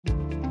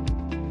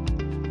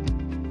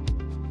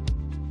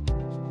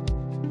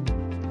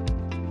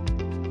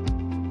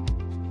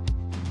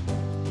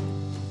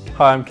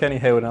Hi, I'm Kennie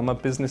Hayward. I'm a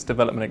Business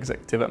Development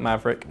Executive at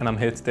Maverick, and I'm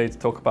here today to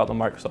talk about the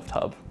Microsoft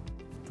Hub.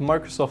 The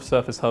Microsoft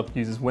Surface Hub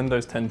uses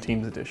Windows 10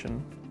 Teams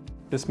Edition.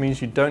 This means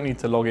you don't need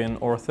to log in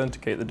or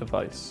authenticate the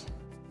device.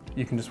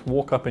 You can just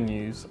walk up and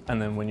use,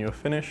 and then when you're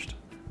finished,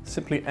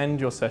 simply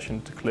end your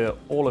session to clear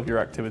all of your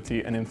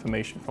activity and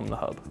information from the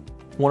Hub.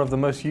 One of the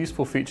most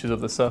useful features of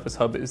the Surface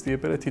Hub is the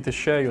ability to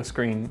share your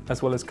screen,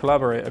 as well as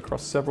collaborate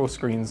across several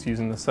screens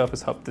using the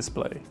Surface Hub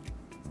display.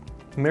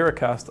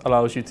 Miracast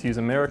allows you to use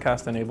a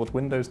Miracast-enabled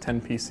Windows 10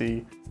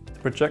 PC to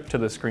project to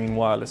the screen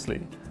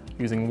wirelessly,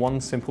 using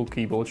one simple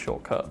keyboard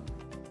shortcut.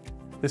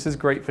 This is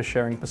great for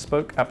sharing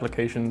bespoke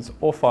applications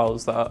or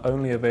files that are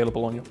only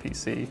available on your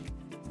PC,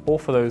 or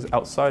for those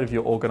outside of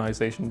your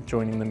organization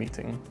joining the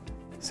meeting.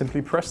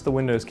 Simply press the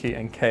Windows key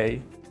and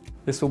K.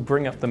 This will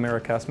bring up the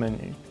Miracast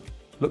menu.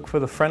 Look for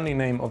the friendly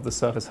name of the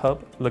Surface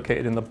Hub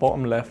located in the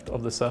bottom left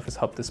of the Surface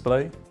Hub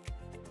display,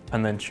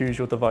 and then choose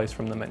your device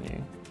from the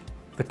menu.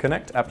 The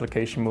Connect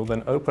application will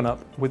then open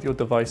up with your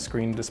device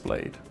screen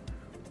displayed.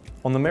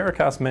 On the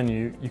Miracast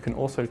menu, you can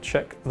also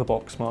check the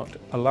box marked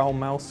Allow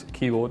Mouse,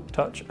 Keyboard,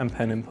 Touch and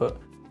Pen Input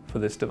for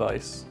this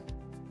device.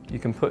 You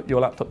can put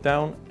your laptop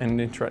down and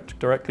interact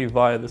directly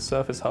via the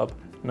Surface Hub,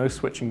 no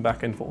switching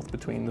back and forth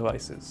between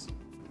devices.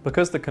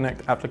 Because the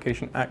Connect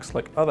application acts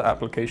like other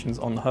applications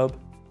on the Hub,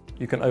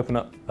 you can open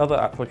up other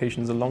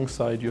applications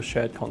alongside your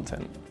shared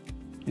content.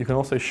 You can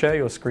also share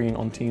your screen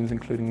on Teams,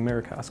 including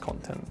Miracast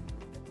content.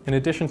 In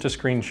addition to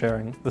screen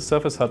sharing, the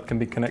Surface Hub can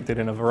be connected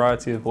in a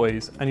variety of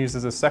ways and used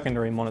as a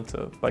secondary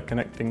monitor by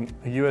connecting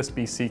a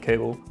USB-C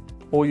cable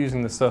or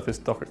using the Surface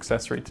Dock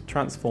accessory to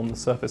transform the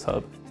Surface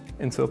Hub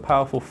into a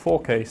powerful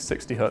 4K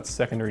 60Hz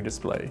secondary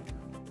display.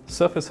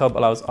 Surface Hub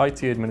allows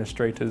IT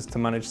administrators to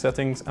manage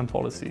settings and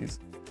policies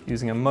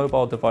using a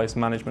mobile device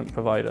management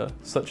provider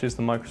such as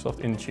the Microsoft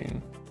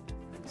Intune.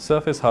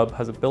 Surface Hub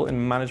has a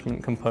built-in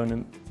management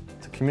component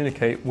to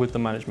communicate with the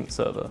management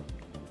server.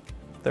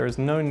 There is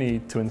no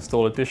need to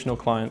install additional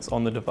clients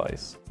on the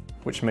device,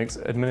 which makes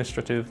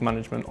administrative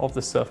management of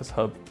the Surface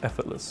Hub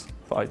effortless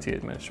for IT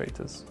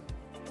administrators.